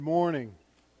Morning.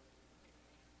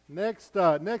 Next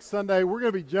Sunday, we're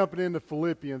going to be jumping into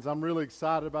Philippians. I'm really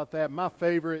excited about that. My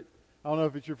favorite, I don't know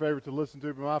if it's your favorite to listen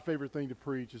to, but my favorite thing to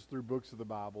preach is through books of the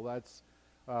Bible. That's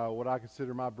what I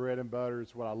consider my bread and butter.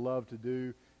 It's what I love to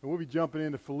do. And we'll be jumping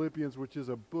into Philippians, which is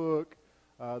a book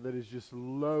that is just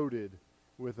loaded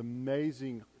with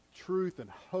amazing truth and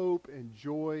hope and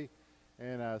joy.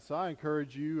 And so I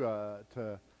encourage you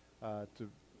to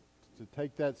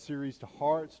take that series to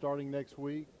heart starting next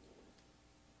week.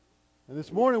 And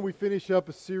this morning we finish up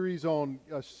a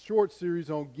short series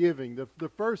on giving. The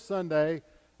first Sunday,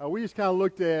 we just kind of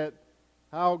looked at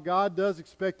how God does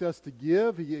expect us to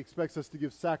give. He expects us to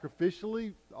give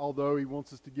sacrificially, although He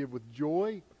wants us to give with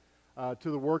joy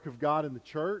to the work of God in the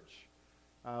church.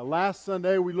 Last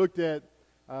Sunday we looked at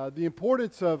the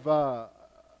importance of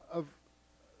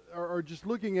just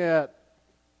looking at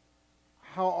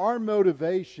how our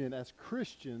motivation as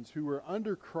Christians who are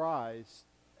under Christ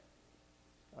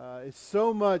is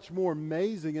so much more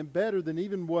amazing and better than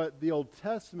even what the Old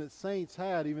Testament saints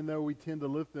had, even though we tend to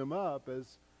lift them up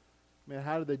as, man,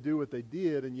 how did they do what they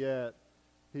did? And yet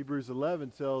Hebrews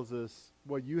 11 tells us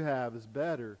what you have is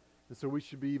better. And so we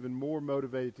should be even more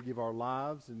motivated to give our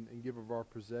lives and give of our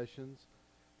possessions.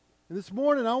 And this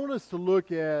morning I want us to look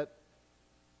at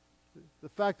the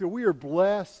fact that we are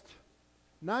blessed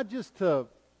not just to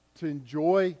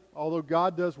enjoy, although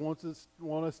God does want us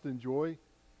to enjoy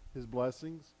His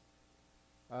blessings.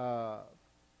 We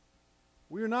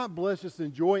are not blessed just to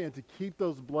enjoy and to keep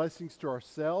those blessings to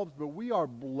ourselves, but we are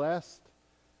blessed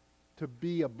to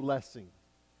be a blessing.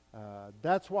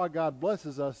 That's why God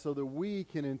blesses us, so that we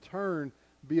can in turn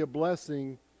be a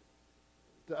blessing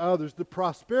to others. The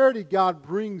prosperity God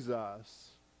brings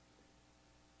us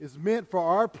is meant for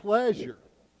our pleasure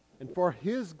and for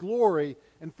His glory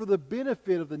and for the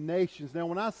benefit of the nations. Now,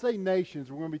 when I say nations,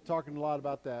 we're going to be talking a lot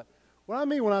about that. What I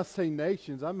mean when I say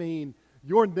nations, I mean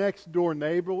your next door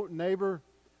neighbor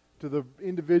to the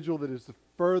individual that is the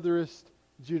furthest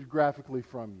geographically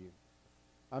from you.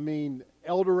 I mean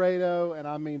El Dorado, and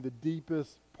I mean the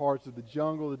deepest parts of the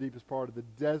jungle, the deepest part of the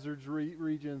desert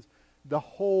regions,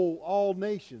 all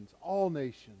nations.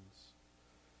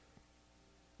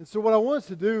 And so what I want us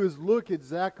to do is look at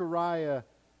Zechariah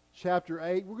chapter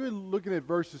 8. We're going to be looking at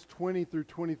verses 20 through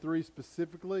 23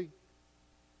 specifically.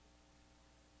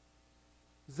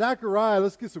 Zechariah,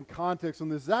 let's get some context on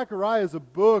this. Zechariah is a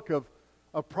book of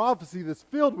prophecy that's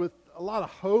filled with a lot of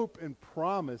hope and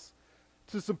promise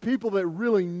to some people that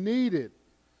really needed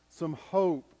some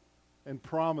hope and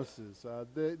promises.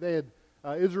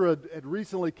 Israel had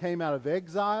recently came out of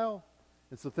exile,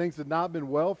 and so things had not been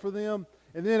well for them.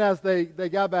 And then as they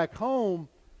got back home,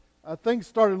 things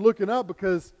started looking up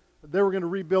because they were going to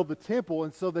rebuild the temple.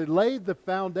 And so they laid the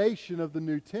foundation of the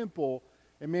new temple.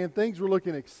 And man, things were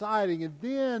looking exciting. And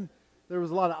then there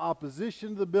was a lot of opposition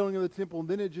to the building of the temple. And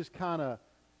then it just kind of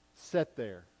sat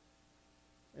there.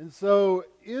 And so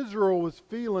Israel was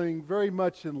feeling very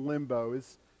much in limbo.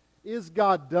 Is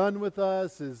God done with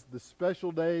us? Is the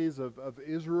special days of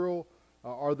Israel,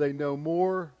 are they no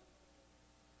more?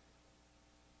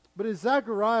 But in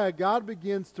Zechariah, God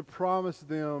begins to promise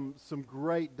them some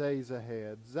great days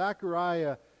ahead.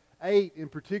 Zechariah 8 in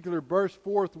particular bursts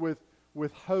forth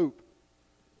with hope.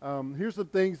 Here's some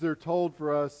things that are told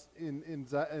for us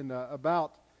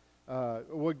about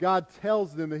what God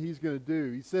tells them that He's going to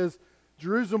do. He says,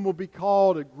 Jerusalem will be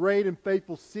called a great and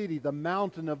faithful city, the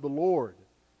mountain of the Lord.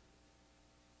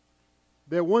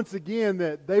 That once again,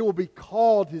 that they will be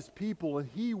called His people and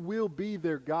He will be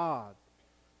their God.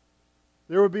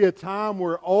 There will be a time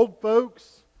where old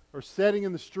folks are sitting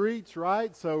in the streets,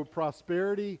 right? So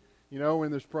prosperity,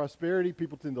 when there's prosperity,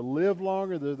 people tend to live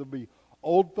longer. There'll be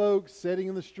old folks sitting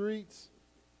in the streets.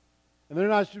 And they're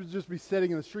not just be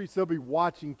sitting in the streets, they'll be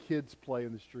watching kids play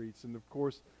in the streets. And of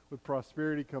course, with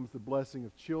prosperity comes the blessing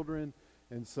of children.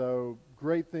 And so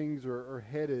great things are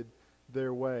headed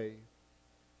their way.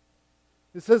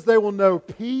 It says they will know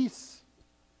peace.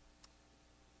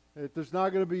 That there's not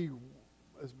going to be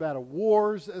as bad of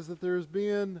wars as that there has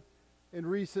been in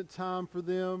recent time for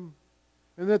them.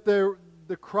 And that the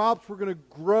crops were going to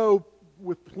grow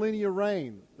with plenty of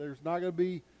rain. There's not going to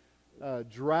be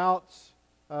droughts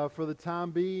for the time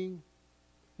being.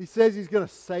 He says He's going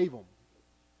to save them.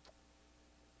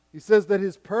 He says that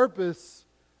His purpose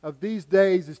of these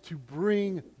days is to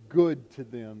bring good to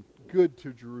them, good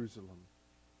to Jerusalem.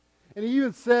 And He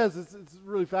even says, it's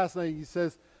really fascinating, He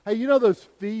says, hey, those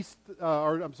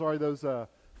those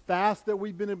fasts that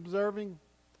we've been observing?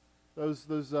 Those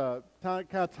kind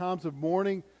of times of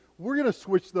mourning? We're going to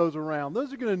switch those around.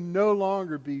 Those are going to no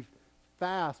longer be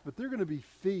fast, but they're going to be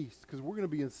feasts because we're going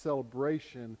to be in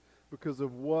celebration because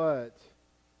of what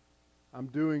I'm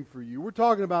doing for you. We're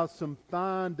talking about some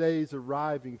fine days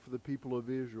arriving for the people of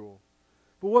Israel.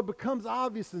 But what becomes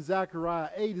obvious in Zechariah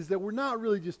 8 is that we're not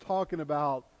really just talking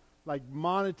about like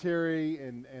monetary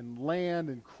and land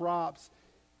and crops.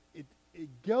 It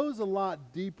goes a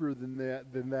lot deeper than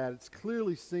that. It's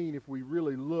clearly seen if we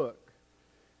really look.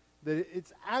 That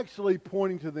it's actually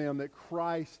pointing to them that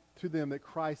Christ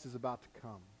is about to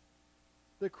come.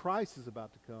 That Christ is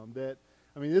about to come.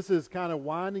 This is kind of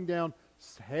winding down,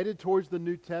 headed towards the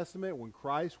New Testament when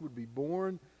Christ would be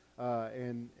born,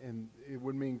 and it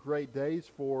would mean great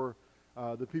days for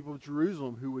the people of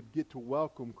Jerusalem who would get to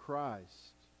welcome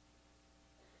Christ.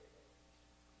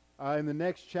 In the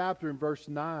next chapter, in verse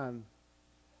 9,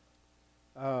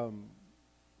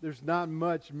 there's not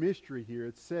much mystery here.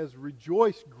 It says,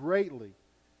 "Rejoice greatly,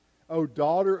 O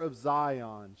daughter of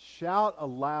Zion. Shout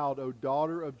aloud, O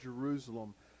daughter of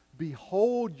Jerusalem.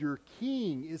 Behold, your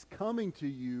king is coming to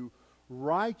you.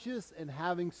 Righteous and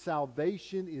having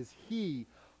salvation is he,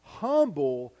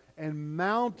 humble and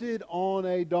mounted on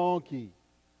a donkey."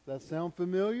 Does that sound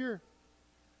familiar?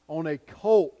 On a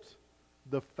colt,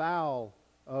 the foal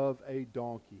of a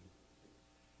donkey.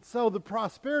 So the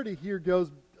prosperity here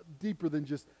goes deeper than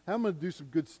just, I'm going to do some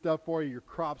good stuff for you, your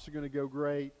crops are going to go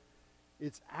great.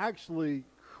 It's actually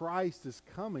Christ is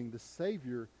coming. The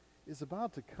Savior is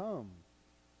about to come.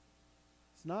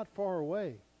 It's not far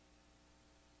away.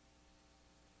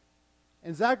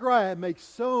 And Zechariah makes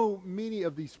so many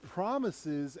of these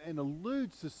promises and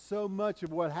alludes to so much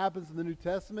of what happens in the New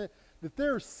Testament that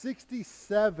there are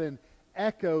 67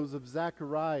 echoes of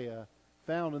Zechariah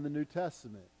found in the New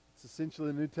Testament. It's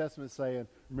essentially the New Testament saying,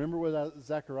 remember what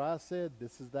Zechariah said?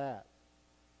 This is that.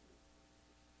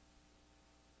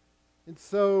 And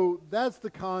so that's the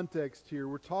context here.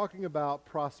 We're talking about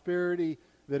prosperity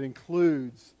that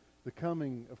includes the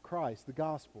coming of Christ, the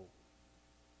gospel.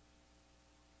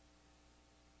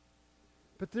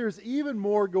 But there's even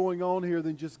more going on here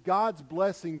than just God's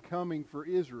blessing coming for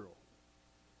Israel.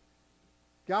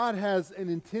 God has an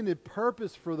intended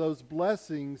purpose for those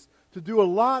blessings to do a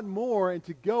lot more and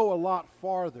to go a lot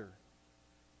farther.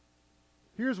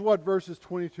 Here's what verses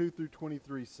 22 through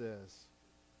 23 says.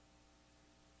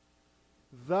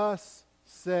 "Thus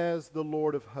says the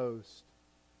Lord of hosts,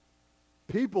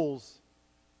 peoples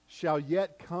shall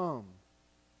yet come,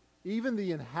 even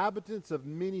the inhabitants of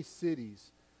many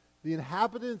cities. The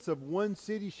inhabitants of one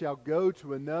city shall go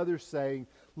to another, saying,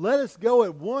 Let us go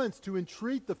at once to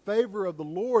entreat the favor of the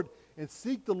Lord and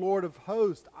seek the Lord of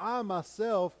hosts. I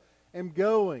myself am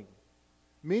going.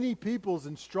 Many peoples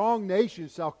and strong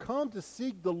nations shall come to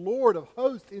seek the Lord of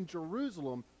hosts in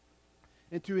Jerusalem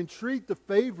and to entreat the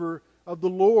favor of the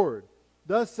Lord.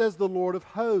 Thus says the Lord of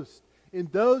hosts, in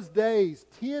those days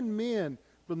 10 men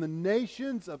from the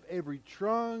nations of every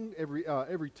tongue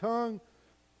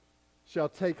shall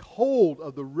take hold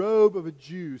of the robe of a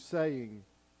Jew, saying,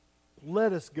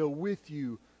 Let us go with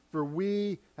you, for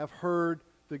we have heard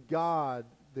that God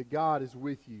is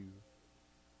with you."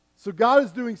 So God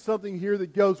is doing something here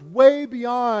that goes way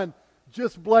beyond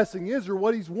just blessing Israel.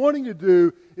 What He's wanting to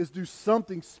do is do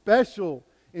something special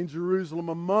in Jerusalem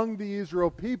among the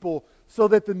Israel people so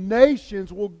that the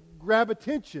nations will grab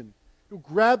attention. It'll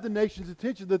grab the nation's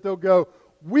attention, that they'll go,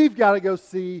 we've got to go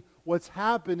see what's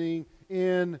happening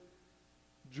in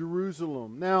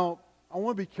Jerusalem. Now, I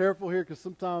want to be careful here because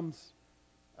sometimes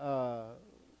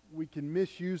we can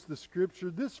misuse the Scripture.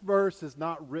 This verse is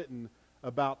not written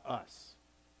about us.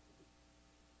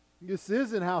 This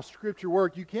isn't how Scripture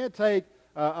works. You can't take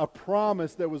a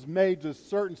promise that was made to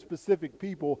certain specific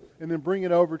people and then bring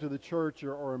it over to the church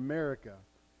or America.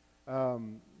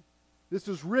 This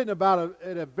was written about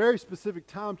at a very specific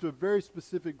time to a very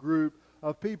specific group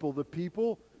of people.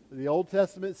 The Old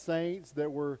Testament saints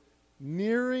that were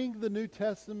nearing the New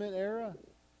Testament era.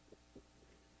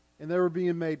 And they were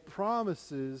being made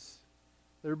promises.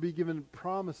 They were being given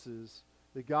promises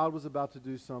that God was about to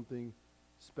do something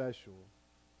special.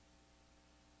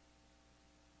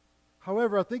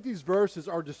 However, I think these verses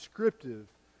are descriptive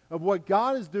of what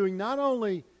God is doing not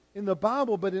only in the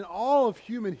Bible, but in all of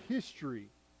human history.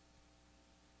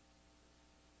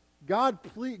 God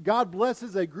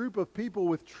blesses a group of people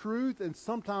with truth and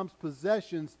sometimes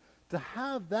possessions to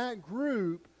have that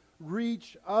group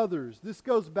reach others. This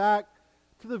goes back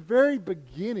to the very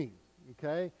beginning,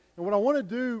 okay? And what I want to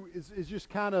do is just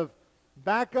kind of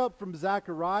back up from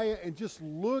Zechariah and just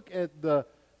look at the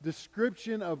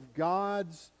description of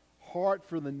God's heart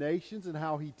for the nations and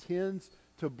how He tends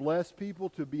to bless people,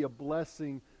 to be a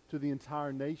blessing to the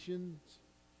entire nations,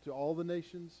 to all the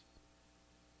nations.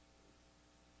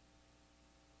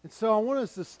 And so I want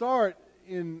us to start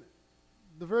in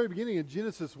the very beginning of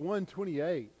Genesis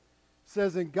 1:28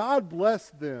 says, "And God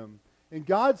blessed them, and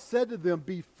God said to them,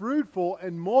 Be fruitful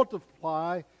and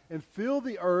multiply and fill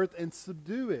the earth and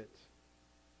subdue it."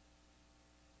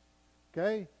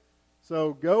 Okay?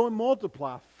 So go and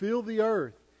multiply, fill the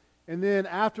earth. And then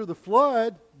after the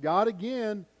flood, God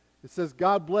again, it says,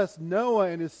 God blessed Noah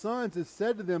and his sons and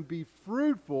said to them, Be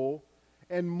fruitful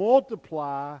and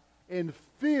multiply and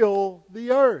fill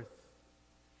the earth.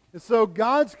 And so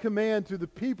God's command to the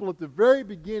people at the very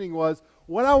beginning was,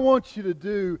 what I want you to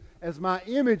do as my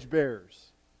image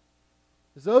bearers,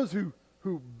 as those who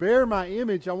bear my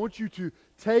image, I want you to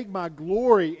take my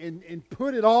glory and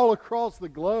put it all across the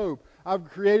globe. I've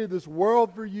created this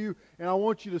world for you, and I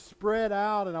want you to spread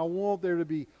out, and I want there to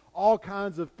be all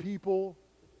kinds of people,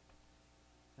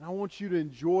 and I want you to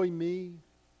enjoy me.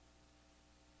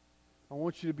 I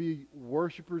want you to be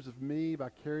worshipers of me by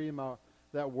carrying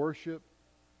that worship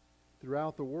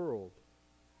throughout the world.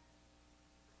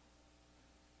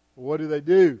 What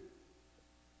do?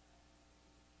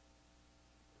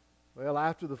 Well,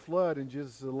 after the flood in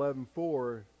Genesis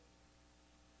 11:4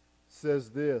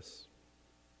 says this,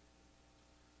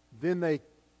 Then they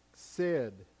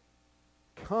said,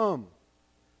 Come,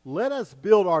 let us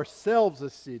build ourselves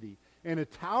a city and a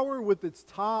tower with its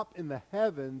top in the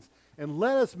heavens, and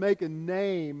let us make a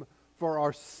name for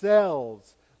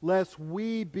ourselves, lest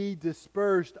we be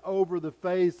dispersed over the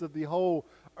face of the whole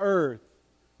earth.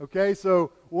 Okay,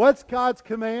 so what's God's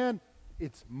command?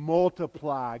 It's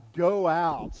multiply, go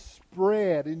out,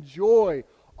 spread, enjoy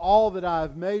all that I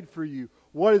have made for you.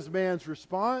 What is man's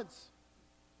response?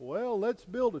 Well, let's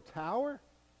build a tower,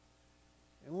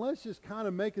 and let's just kind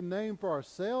of make a name for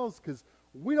ourselves, because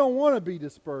we don't want to be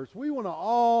dispersed. We want to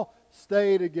all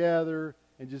stay together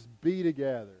and just be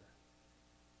together.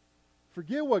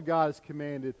 Forget what God has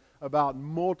commanded about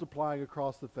multiplying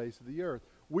across the face of the earth.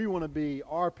 We want to be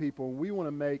our people, and we want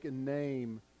to make a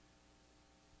name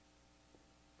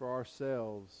for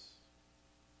ourselves.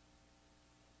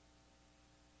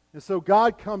 And so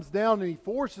God comes down and He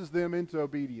forces them into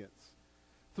obedience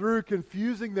through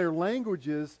confusing their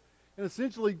languages and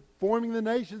essentially forming the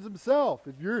nations Himself.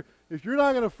 If you're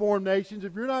not going to form nations,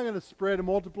 if you're not going to spread and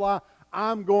multiply,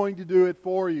 I'm going to do it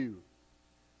for you.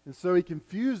 And so He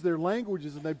confused their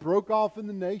languages, and they broke off in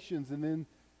the nations, and then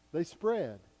they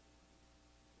spread.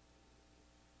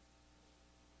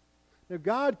 Now,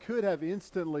 God could have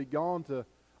instantly gone to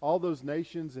all those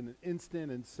nations in an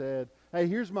instant and said, hey,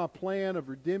 here's my plan of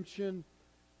redemption.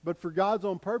 But for God's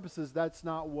own purposes, that's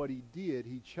not what He did.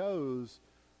 He chose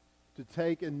to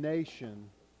take a nation,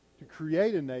 to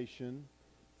create a nation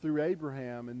through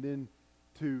Abraham, and then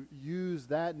to use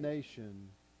that nation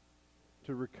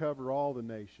to recover all the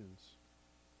nations.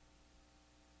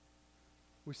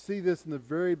 We see this in the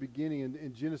very beginning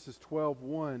in Genesis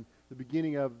 12:1, the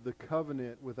beginning of the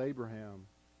covenant with Abraham.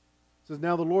 It says,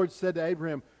 Now the Lord said to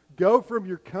Abraham, Go from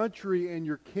your country and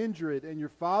your kindred and your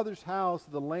father's house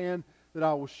to the land that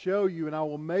I will show you, and I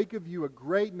will make of you a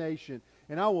great nation,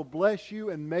 and I will bless you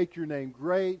and make your name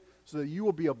great, so that you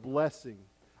will be a blessing.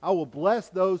 I will bless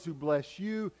those who bless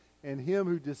you, and him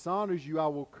who dishonors you I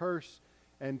will curse,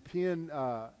 and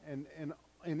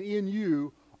in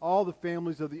you all the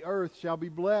families of the earth shall be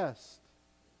blessed.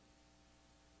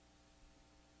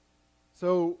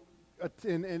 So,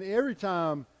 and every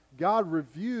time God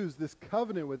reviews this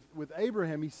covenant with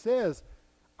Abraham, He says,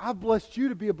 I've blessed you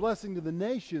to be a blessing to the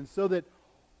nations, so that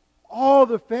all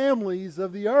the families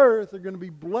of the earth are going to be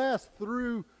blessed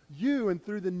through you and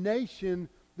through the nation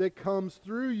that comes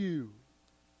through you.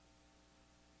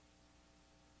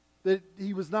 That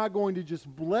He was not going to just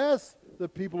bless the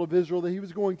people of Israel, that He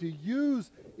was going to use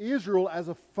Israel as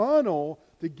a funnel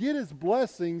to get His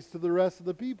blessings to the rest of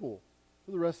the people,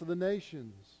 to the rest of the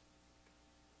nations.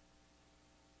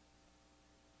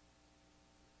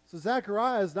 So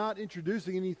Zechariah is not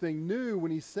introducing anything new when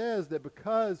he says that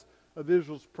because of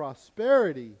Israel's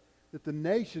prosperity, that the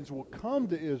nations will come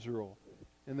to Israel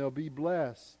and they'll be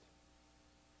blessed.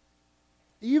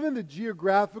 Even the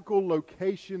geographical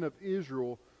location of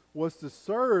Israel was to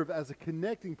serve as a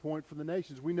connecting point for the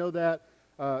nations. We know that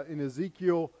in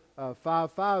Ezekiel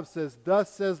 5:5 says,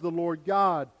 Thus says the Lord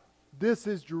God, this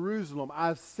is Jerusalem.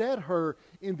 I've set her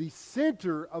in the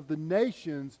center of the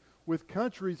nations with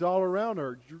countries all around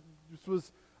her. This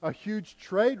was a huge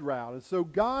trade route. And so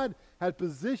God had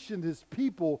positioned His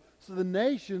people so the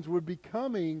nations would be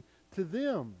coming to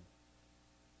them.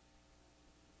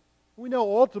 We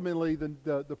know ultimately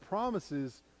the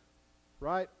promises,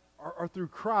 right, are through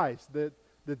Christ.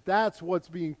 That's what's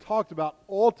being talked about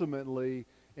ultimately,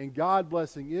 and God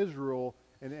blessing Israel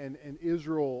and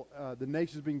Israel, the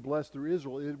nations being blessed through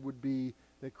Israel. It would be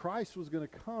that Christ was going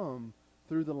to come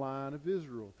through the line of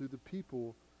Israel, through the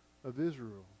people of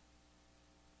Israel.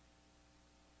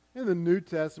 In the New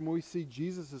Testament, we see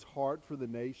Jesus' heart for the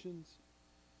nations.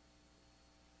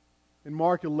 In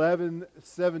Mark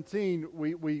 11:17,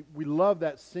 we love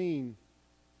that scene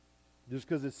just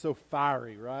because it's so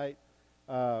fiery, right?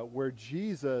 Where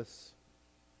Jesus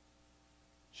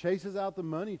chases out the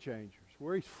money changers,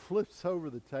 where he flips over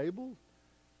the table,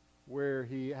 where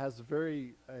he has a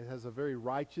very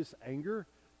righteous anger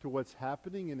to what's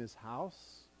happening in his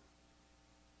house,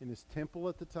 in his temple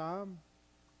at the time.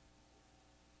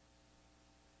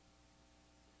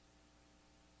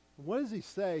 What does he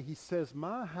say? He says,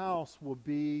 my house will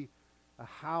be a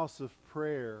house of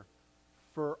prayer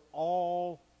for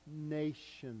all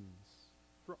nations.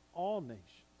 For all nations.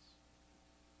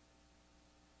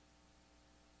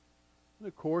 And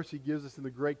of course, he gives us in the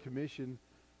Great Commission,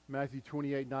 Matthew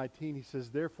 28:19, he says,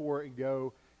 therefore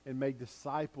go and make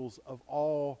disciples of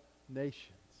all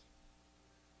nations.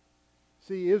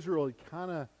 See, Israel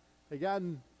had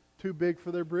gotten too big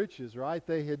for their britches, right?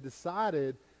 They had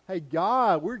decided, hey,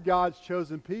 God, we're God's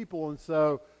chosen people, and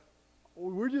so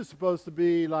we're just supposed to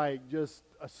be like just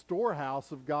a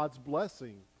storehouse of God's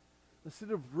blessing.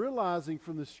 Instead of realizing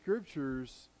from the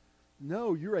Scriptures,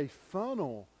 no, you're a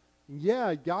funnel. And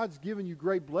yeah, God's given you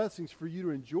great blessings for you to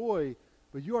enjoy,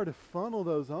 but you are to funnel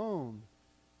those on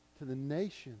to the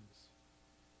nations.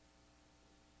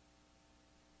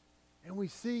 And we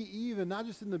see even, not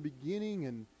just in the beginning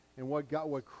and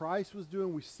what Christ was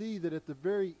doing, we see that at the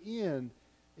very end,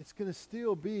 it's going to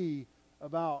still be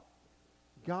about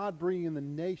God bringing the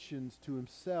nations to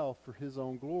himself for his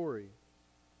own glory.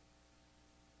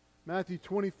 Matthew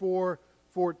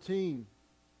 24:14.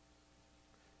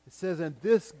 It says, and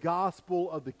this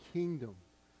gospel of the kingdom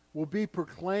will be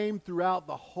proclaimed throughout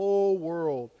the whole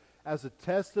world as a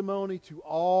testimony to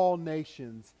all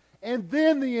nations, and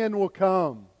then the end will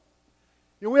come.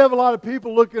 You know, we have a lot of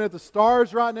people looking at the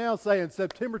stars right now saying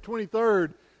September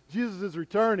 23rd, Jesus is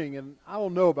returning, and I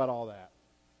don't know about all that.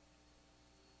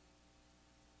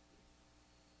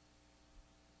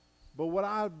 But what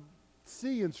I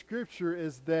see in Scripture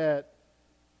is that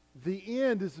the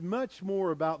end is much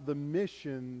more about the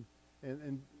mission,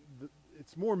 and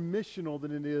it's more missional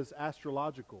than it is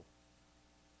astrological.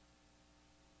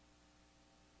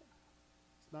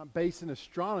 It's not based in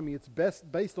astronomy. It's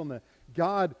based on the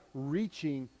God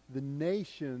reaching the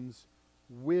nations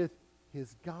with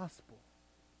his gospel.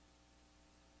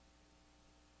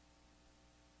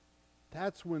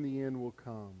 That's when the end will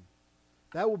come.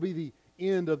 That will be the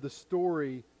end of the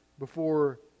story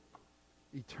before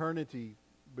eternity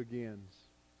begins.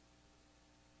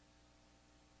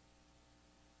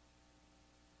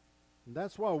 And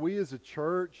that's why we as a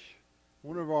church,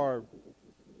 one of our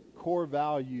core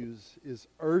values is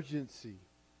urgency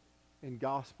in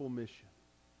gospel mission.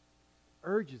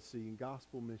 Urgency in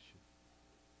gospel mission.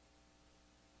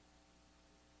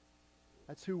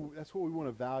 That's what we want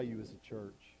to value as a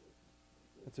church.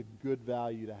 That's a good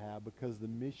value to have because the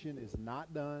mission is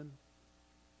not done.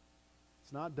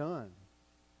 It's not done.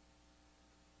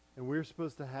 And we're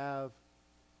supposed to have,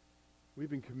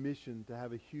 we've been commissioned to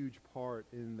have a huge part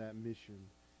in that mission.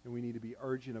 And we need to be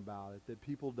urgent about it. That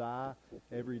people die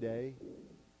every day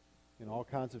in all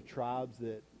kinds of tribes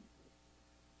that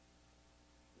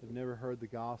have never heard the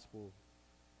gospel.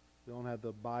 They don't have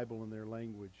the Bible in their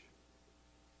language.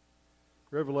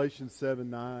 Revelation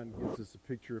 7:9 gives us a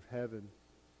picture of heaven.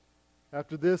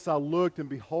 After this I looked, and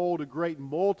behold, a great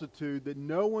multitude that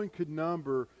no one could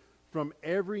number, from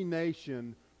every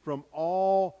nation, from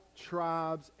all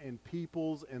tribes and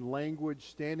peoples and language,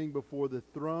 standing before the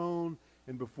throne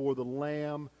and before the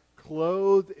Lamb,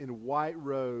 clothed in white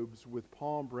robes with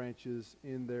palm branches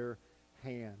in their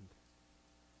hand.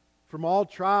 From all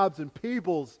tribes and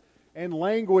peoples and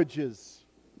languages.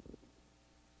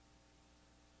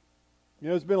 You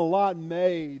know, there's been a lot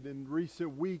made in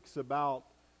recent weeks about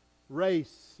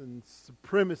race and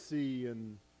supremacy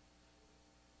and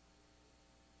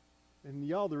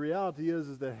y'all, the reality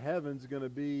is that heaven's going to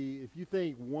be, if you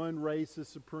think one race is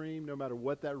supreme, no matter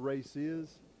what that race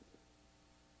is,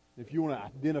 if you want to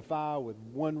identify with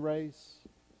one race,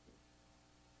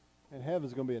 then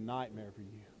heaven's going to be a nightmare for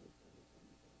you.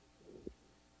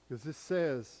 Because this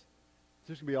says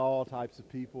there's going to be all types of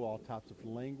people, all types of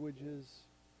languages.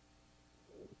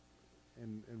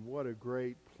 And what a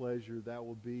great pleasure that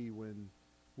will be when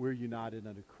we're united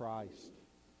under Christ.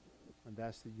 And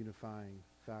that's the unifying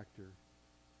factor.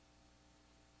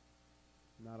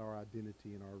 Not our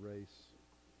identity and our race.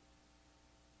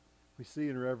 We see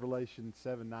in Revelation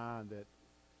 7:9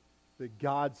 that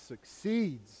God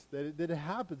succeeds, that it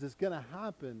happens. It's going to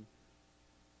happen.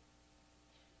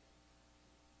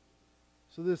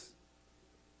 So this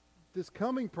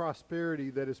coming prosperity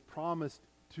that is promised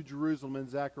to Jerusalem in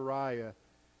Zechariah,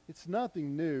 it's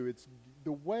nothing new. It's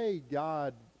the way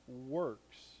God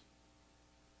works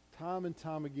time and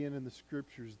time again in the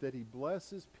Scriptures, that He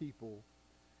blesses people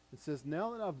and says,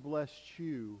 now that I've blessed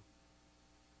you,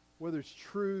 whether it's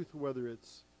truth, whether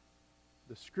it's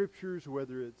the Scriptures,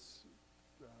 whether it's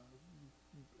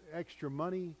extra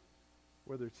money,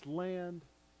 whether it's land,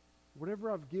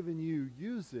 whatever I've given you,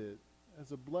 use it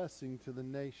as a blessing to the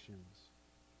nations.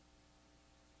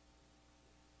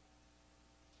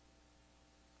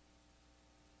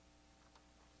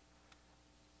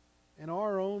 And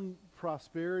our own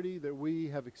prosperity that we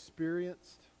have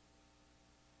experienced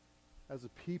as a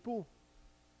people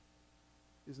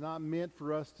is not meant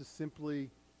for us to simply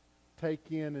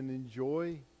take in and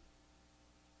enjoy,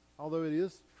 although it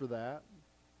is for that.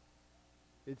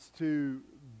 It's to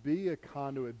be a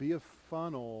conduit, be a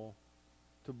funnel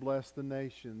to bless the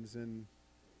nations. And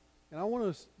I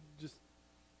want to just,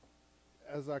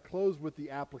 as I close with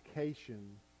the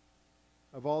application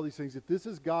of all these things, if this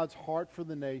is God's heart for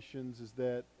the nations, is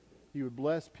that He would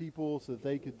bless people so that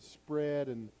they could spread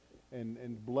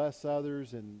and bless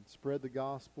others and spread the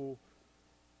gospel.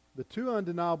 The two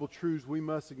undeniable truths we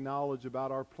must acknowledge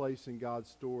about our place in God's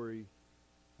story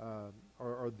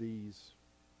are these.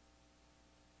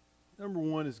 Number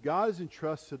one is God has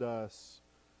entrusted us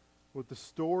with the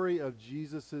story of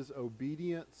Jesus'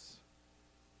 obedience,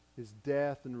 His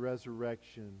death and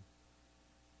resurrection,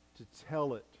 to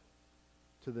tell it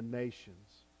to the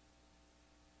nations.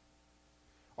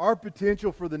 Our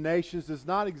potential for the nations does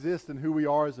not exist in who we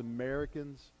are as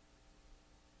Americans.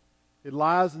 It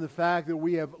lies in the fact that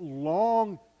we have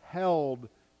long held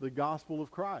the gospel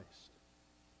of Christ.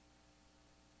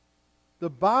 The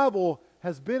Bible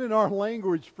has been in our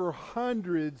language for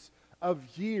hundreds of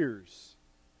years.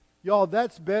 Y'all,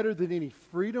 that's better than any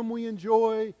freedom we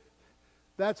enjoy.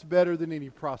 That's better than any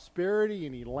prosperity,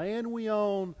 any land we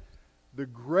own. The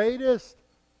greatest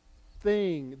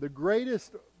thing, the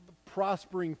greatest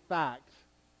prospering fact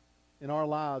in our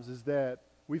lives is that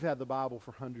we've had the Bible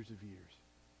for hundreds of years.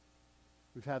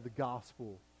 We've had the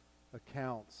gospel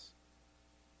accounts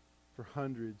for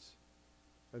hundreds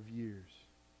of years.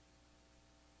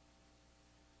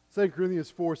 2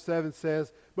 Corinthians 4:7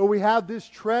 says, but we have this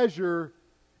treasure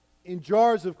in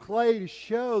jars of clay to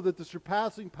show that the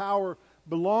surpassing power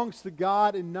belongs to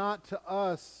God and not to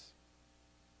us.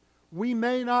 We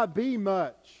may not be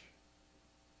much.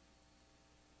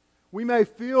 We may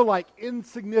feel like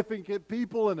insignificant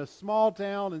people in a small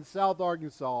town in South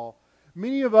Arkansas.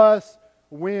 Many of us,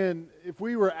 if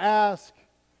we were asked,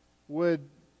 would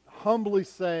humbly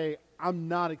say, I'm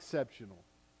not exceptional.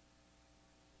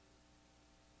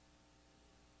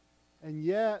 And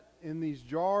yet, in these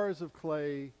jars of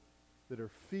clay that are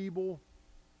feeble,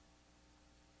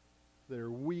 that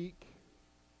are weak,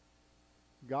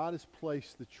 God has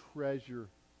placed the treasure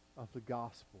of the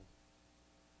gospel.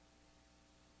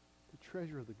 The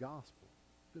treasure of the gospel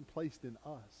has been placed in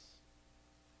us.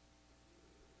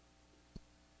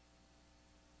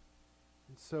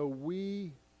 And so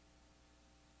we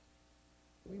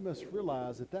must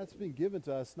realize that that's been given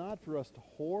to us not for us to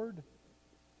hoard,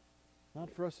 not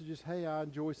for us to just, hey, I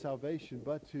enjoy salvation,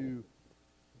 but to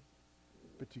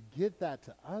get that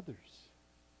to others,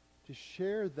 to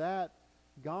share that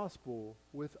gospel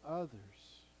with others.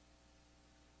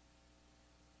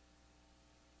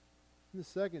 And the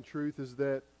second truth is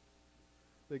that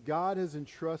God has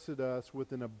entrusted us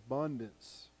with an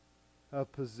abundance of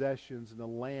possessions in the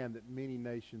land that many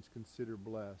nations consider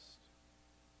blessed.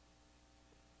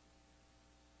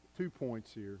 2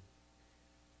 points here.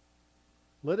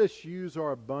 Let us use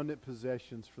our abundant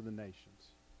possessions for the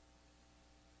nations.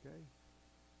 Okay?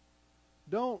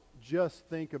 Don't just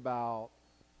think about,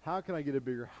 how can I get a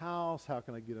bigger house? How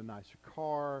can I get a nicer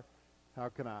car? How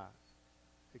can I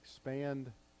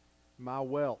expand my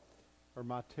wealth or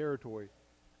my territory?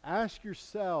 Ask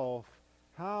yourself,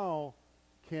 how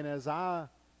can, as I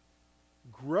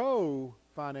grow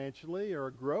financially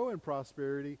or grow in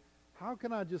prosperity, how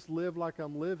can I just live like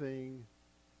I'm living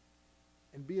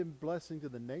and be a blessing to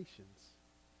the nations?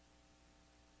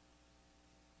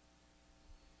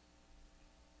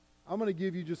 I'm going to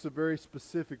give you just a very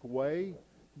specific way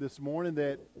this morning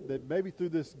that maybe through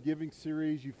this giving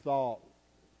series you've thought,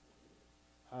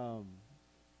 I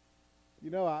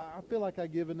feel like I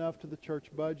give enough to the church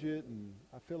budget, and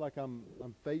I feel like I'm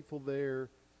faithful there,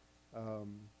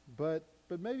 but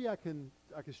maybe I can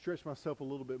stretch myself a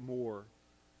little bit more.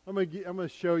 I'm going to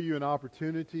show you an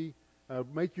opportunity,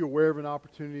 make you aware of an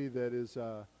opportunity that is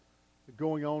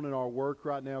going on in our work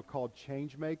right now called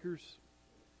Change Makers.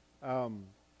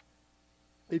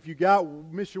 if you got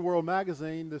Mission World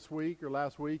magazine this week or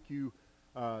last week,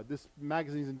 this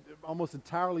magazine is almost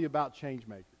entirely about change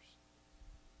makers.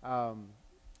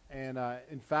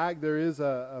 In fact, there is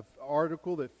a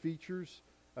article that features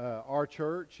our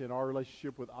church and our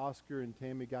relationship with Oscar and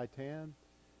Tammy Gaitan.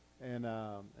 And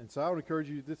so I would encourage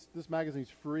you, this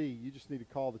magazine's free. You just need to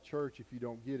call the church if you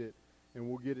don't get it, and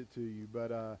we'll get it to you.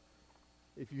 But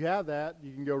if you have that,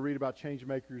 you can go read about change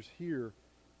makers here.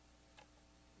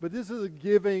 But this is a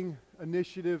giving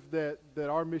initiative that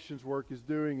our missions work is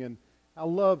doing, and I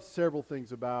love several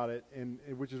things about it, and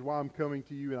which is why I'm coming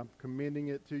to you, and I'm commending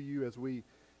it to you as we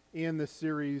end this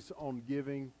series on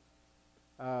giving.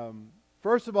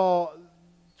 First of all,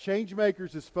 Change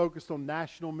Makers is focused on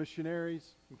national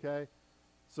missionaries, okay?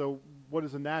 So what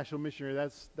is a national missionary?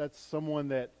 That's someone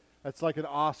that's like an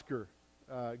Oscar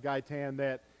Gaitan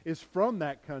that is from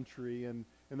that country, and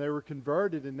they were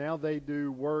converted, and now they do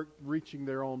work reaching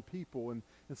their own people. And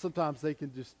sometimes they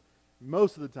can just,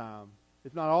 most of the time,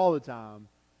 if not all the time,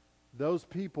 those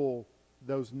people,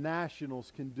 those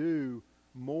nationals can do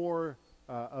more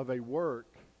of a work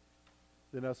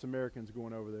than us Americans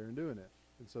going over there and doing it.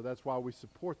 And so that's why we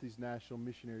support these national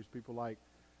missionaries, people like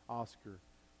Oscar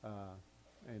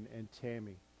and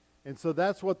Tammy. And so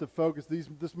that's what the focus,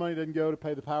 this money doesn't go to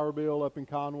pay the power bill up in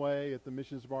Conway at the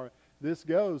missions department. This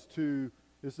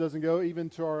doesn't go even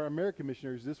to our American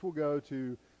missionaries. This will go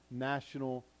to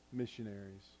national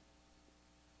missionaries.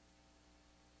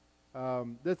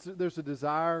 There's a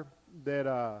desire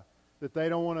that they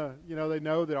don't want to, they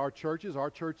know that our church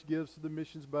gives to the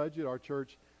missions budget. Our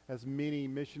church has many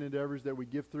mission endeavors that we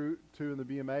give to in the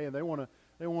BMA, and they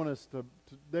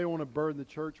want to burden the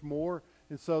church more.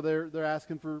 And so they're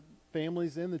asking for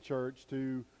families in the church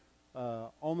to,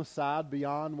 on the side,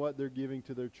 beyond what they're giving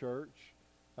to their church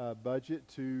budget,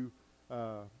 to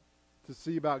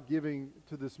see about giving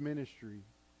to this ministry.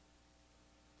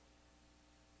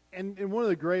 And one of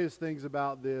the greatest things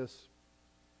about this,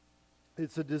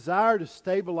 it's a desire to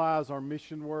stabilize our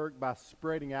mission work by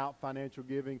spreading out financial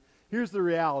giving. Here's the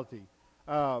reality.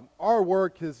 Our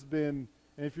work has been,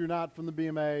 and if you're not from the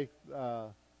BMA,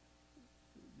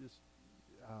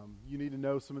 you need to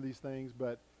know some of these things,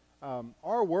 but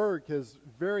our work has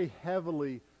very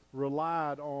heavily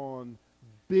relied on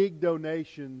big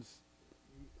donations,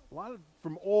 a lot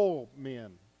from oil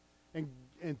men, and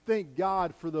thank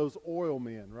God for those oil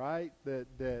men, right?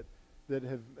 That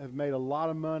have made a lot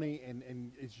of money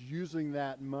and is using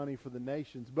that money for the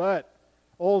nations. But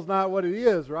oil's not what it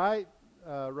is, right?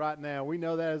 Right now, we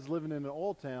know that as living in an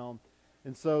oil town,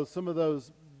 and so some of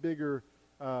those bigger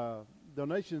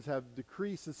donations have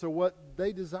decreased. And so what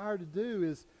they desire to do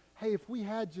is, hey, if we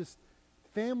had just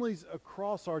families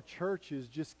across our churches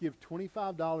just give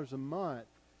 $25 a month,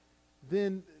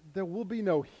 then there will be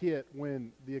no hit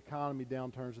when the economy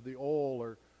downturns or the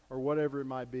oil or whatever it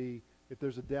might be, if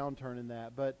there's a downturn in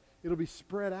that. But it'll be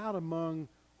spread out among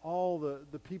all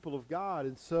the people of God.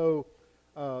 And so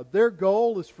their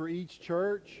goal is for each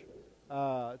church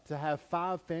to have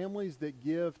 5 families that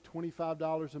give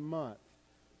 $25 a month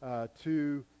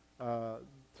to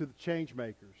the change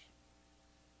makers.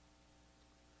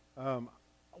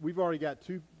 We've already got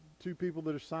two people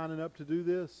that are signing up to do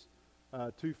this,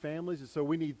 2 families, and so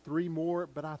we need 3 more,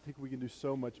 but I think we can do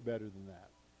so much better than that.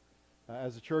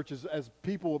 As a church, as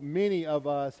people, many of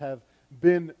us have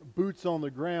been boots on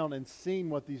the ground and seen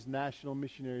what these national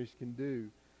missionaries can do.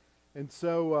 And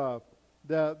so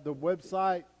the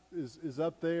website is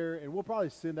up there, and we'll probably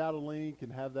send out a link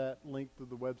and have that link to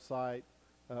the website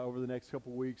over the next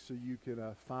couple of weeks so you can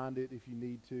find it if you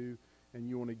need to and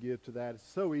you want to give to that. It's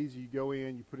so easy. You go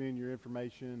in, you put in your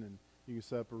information, and you can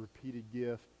set up a repeated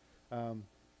gift. Man,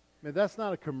 that's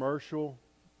not a commercial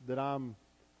that I'm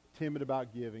timid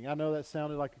about giving. I know that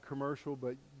sounded like a commercial,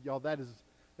 but y'all, that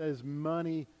is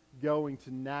money going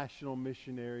to national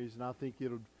missionaries, and I think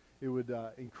it would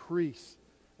increase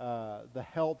the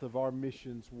health of our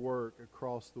missions work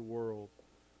across the world.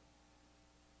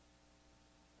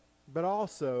 But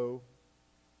also,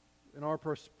 in our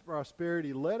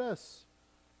prosperity, let us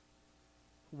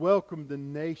welcome the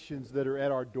nations that are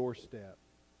at our doorstep.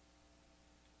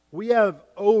 We have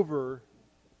over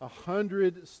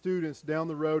 100 students down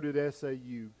the road at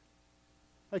SAU.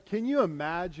 Like, can you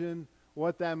imagine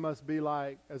what that must be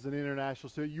like as an international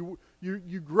student?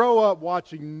 You grow up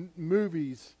watching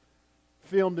movies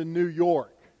filmed in New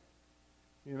York,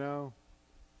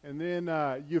 and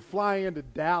then you fly into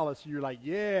Dallas, and you're like,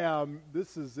 yeah,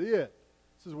 this is it.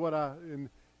 This is what and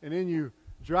then you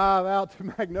drive out to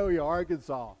Magnolia,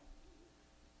 Arkansas.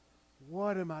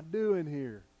 What am I doing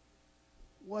here?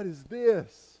 What is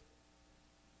this?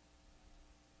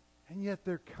 And yet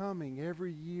they're coming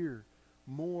every year.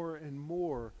 More and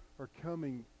more are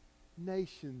coming,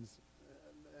 nations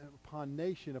upon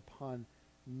nation upon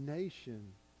nation.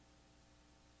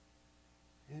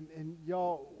 And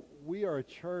y'all, we are a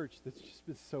church that's just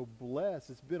been so blessed.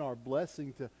 It's been our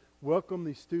blessing to welcome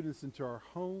these students into our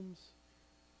homes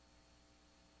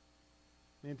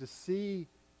and to see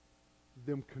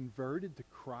them converted to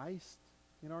Christ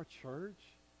in our church,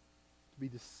 to be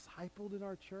discipled in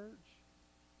our church.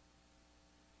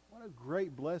 What a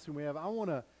great blessing we have. I want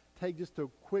to take just a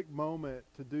quick moment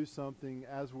to do something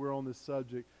as we're on this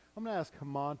subject. I'm going to ask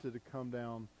Hamanta to come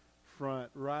down front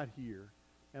right here.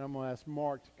 And I'm going to ask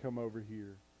Mark to come over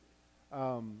here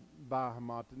by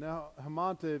Hamanta. Now,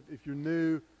 Hamanta, if you're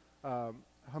new,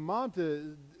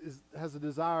 Hamanta has a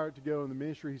desire to go in the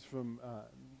ministry. He's from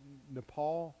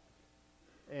Nepal.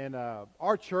 And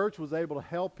our church was able to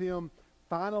help him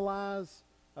finalize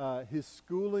his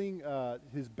schooling,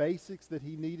 his basics that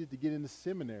he needed to get into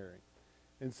seminary.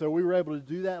 And so we were able to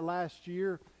do that last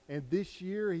year. And this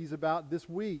year, this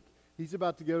week, he's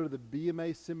about to go to the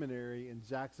BMA seminary in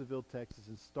Jacksonville, Texas,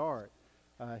 and start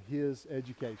his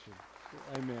education.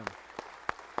 Amen.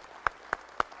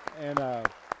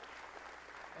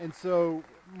 And so,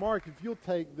 Mark, if you'll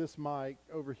take this mic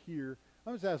over here,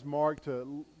 I'm just ask Mark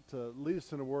to lead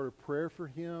us in a word of prayer for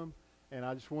him. And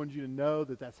I just wanted you to know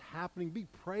that that's happening. Be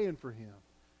praying for him.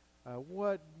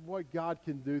 What God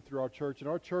can do through our church. And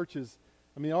our church is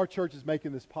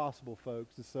making this possible,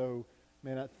 folks. And so,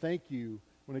 man, I thank you.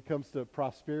 When it comes to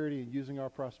prosperity and using our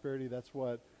prosperity, that's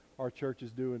what our church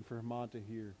is doing for Hamanta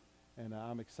here. And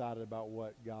I'm excited about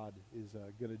what God is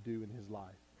going to do in his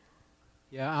life.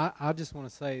 Yeah, I just want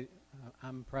to say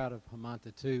I'm proud of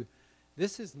Hamanta too.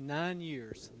 This is 9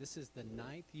 years. This is the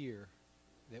 9th year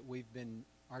that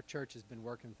our church has been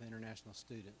working with international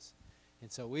students.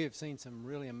 And so we have seen some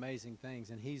really amazing things,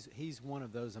 and he's one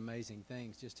of those amazing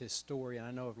things, just his story. And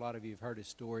I know a lot of you have heard his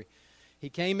story. He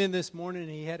came in this morning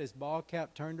and he had his ball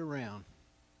cap turned around.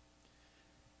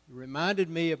 It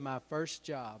reminded me of my first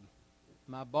job.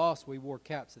 My boss, we wore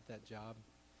caps at that job.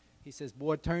 He says,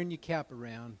 boy, turn your cap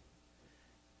around.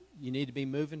 You need to be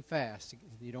moving fast.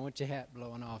 You don't want your hat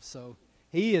blowing off. So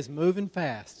he is moving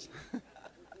fast.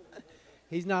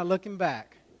 He's not looking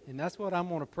back. And that's what I'm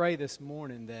going to pray this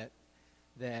morning,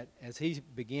 that as he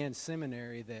begins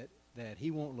seminary, that he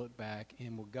won't look back,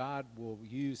 and God will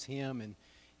use him. And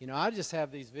I just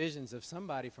have these visions of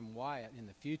somebody from Wyatt in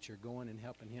the future going and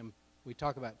helping him. We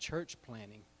talk about church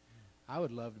planting. I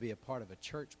would love to be a part of a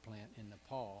church plant in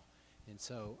Nepal. And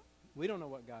so we don't know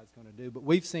what God's going to do, but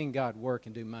we've seen God work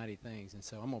and do mighty things. And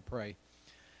so I'm going to pray.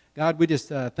 God, we just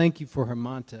thank you for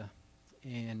Hamanta.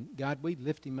 And God, we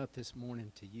lift him up this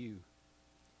morning to you.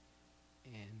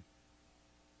 And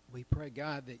we pray,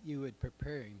 God, that you would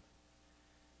prepare him,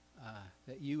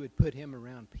 that you would put him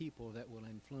around people that will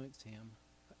influence him.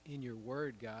 In your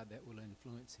word, God, that will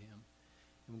influence him.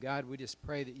 And God, we just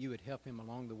pray that you would help him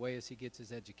along the way as he gets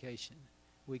his education.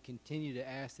 We continue to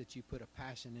ask that you put a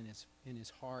passion in his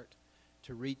heart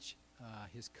to reach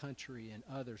his country and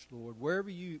others, Lord. Wherever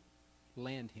you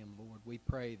land him, Lord, we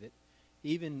pray that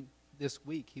even this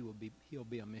week he'll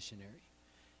be a missionary.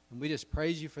 And we just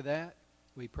praise you for that.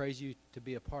 We praise you to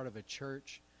be a part of a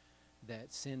church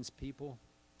that sends people.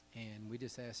 And we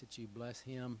just ask that you bless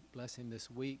him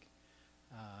this week.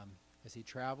 As he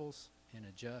travels and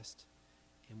adjusts.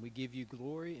 And we give you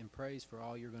glory and praise for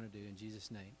all you're going to do. In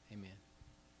Jesus' name, amen.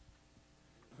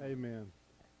 Amen.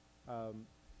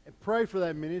 And pray for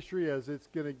that ministry as it's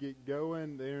going to get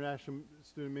going, the International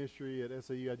Student Ministry at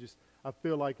SAU. I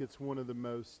feel like it's one of the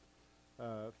most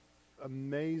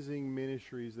amazing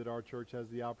ministries that our church has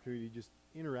the opportunity to just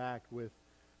interact with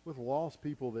lost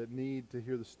people that need to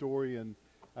hear the story, and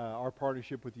our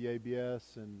partnership with the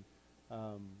ABS, and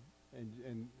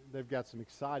they've got some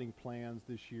exciting plans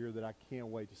this year that I can't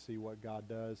wait to see what God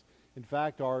does. In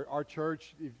fact, our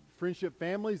church, Friendship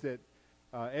Families, that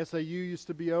SAU used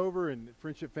to be over, and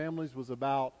Friendship Families was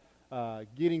about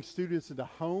getting students into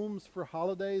homes for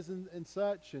holidays and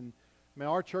such. And man,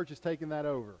 our church has taken that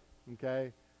over,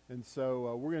 okay? And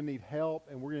so we're going to need help,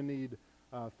 and we're going to need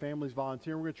families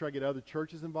volunteering. We're going to try to get other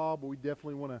churches involved, but we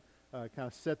definitely want to kind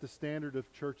of set the standard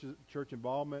of church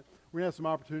involvement. We're going to have some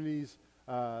opportunities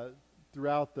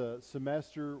throughout the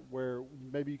semester where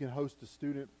maybe you can host a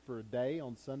student for a day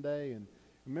on Sunday. And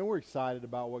man, we're excited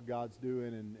about what God's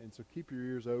doing, and so keep your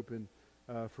ears open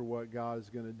for what God is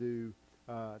going to do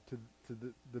to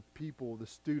the people, the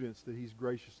students that he's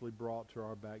graciously brought to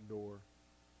our back door.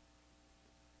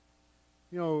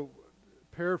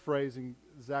 Paraphrasing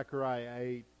Zechariah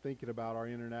 8, thinking about our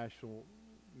international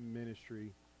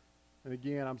ministry, And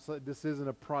again, this isn't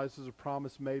this is a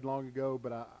promise made long ago,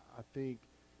 but I think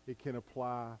it can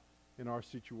apply in our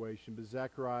situation. But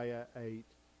Zechariah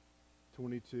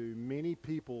 8:22, many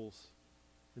peoples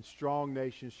and strong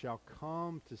nations shall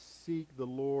come to seek the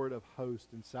Lord of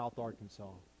hosts in South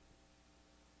Arkansas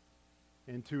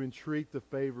and to entreat the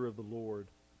favor of the Lord.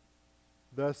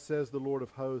 Thus says the Lord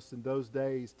of hosts, in those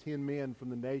days 10 men from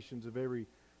the nations of every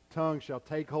tongue shall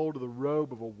take hold of the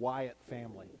robe of a Wyatt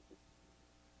family,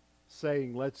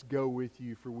 saying, let's go with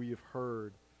you, for we have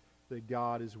heard that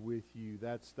God is with you.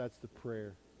 That's the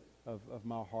prayer of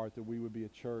my heart, that we would be a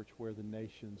church where the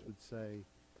nations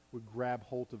would grab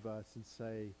hold of us and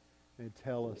say and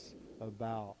tell us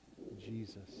about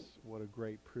Jesus. What a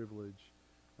great privilege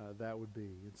that would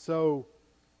be. And so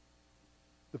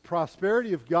the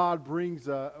prosperity of God brings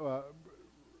the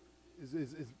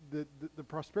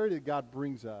prosperity that God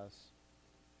brings us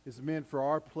is meant for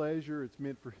our pleasure. It's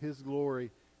meant for His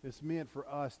glory. It's meant for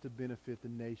us to benefit the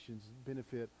nations,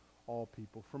 benefit all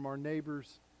people, from our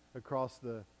neighbors across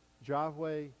the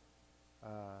driveway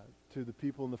to the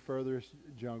people in the furthest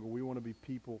jungle. We want to be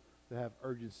people that have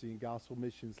urgency, and gospel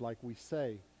missions, like we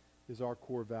say, is our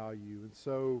core value. And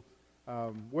so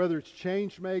whether it's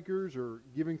change makers or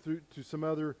giving through to some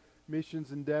other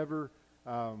missions endeavor,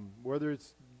 whether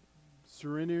it's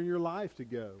surrendering your life to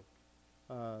go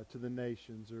to the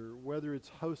nations, or whether it's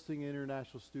hosting an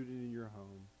international student in your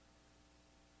home,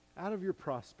 out of your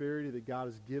prosperity that God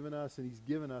has given us, and He's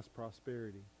given us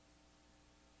prosperity,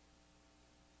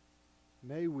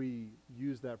 may we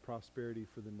use that prosperity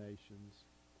for the nations.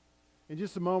 In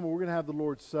just a moment, we're going to have the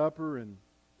Lord's Supper, and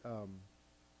we're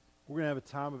going to have a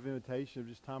time of invitation, of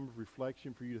just time of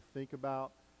reflection for you to think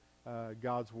about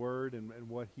God's Word and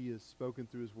what He has spoken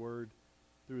through His Word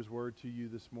to you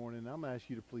this morning. And I'm going to ask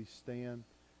you to please stand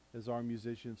as our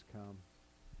musicians come.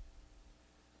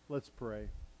 Let's pray.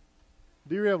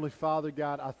 Dear Heavenly Father,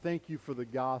 God, I thank You for the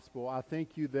gospel. I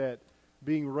thank You that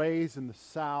being raised in the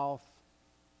South,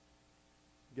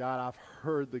 God, I've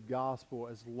heard the gospel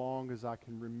as long as I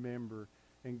can remember.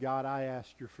 And God, I ask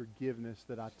Your forgiveness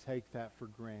that I take that for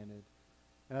granted.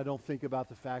 And I don't think about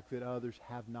the fact that others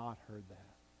have not heard that.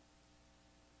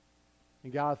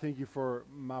 And God, I thank You for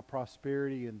my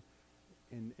prosperity and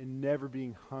never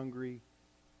being hungry,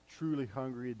 truly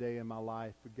hungry a day in my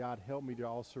life. But God, help me to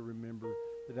also remember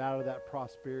that out of that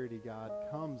prosperity, God,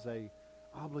 comes a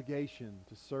obligation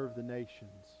to serve the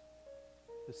nations,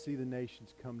 to see the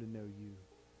nations come to know You.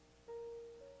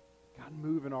 God,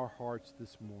 move in our hearts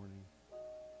this morning.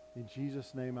 In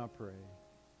Jesus' name I pray.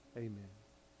 Amen.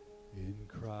 In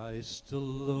Christ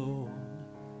alone,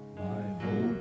 my hope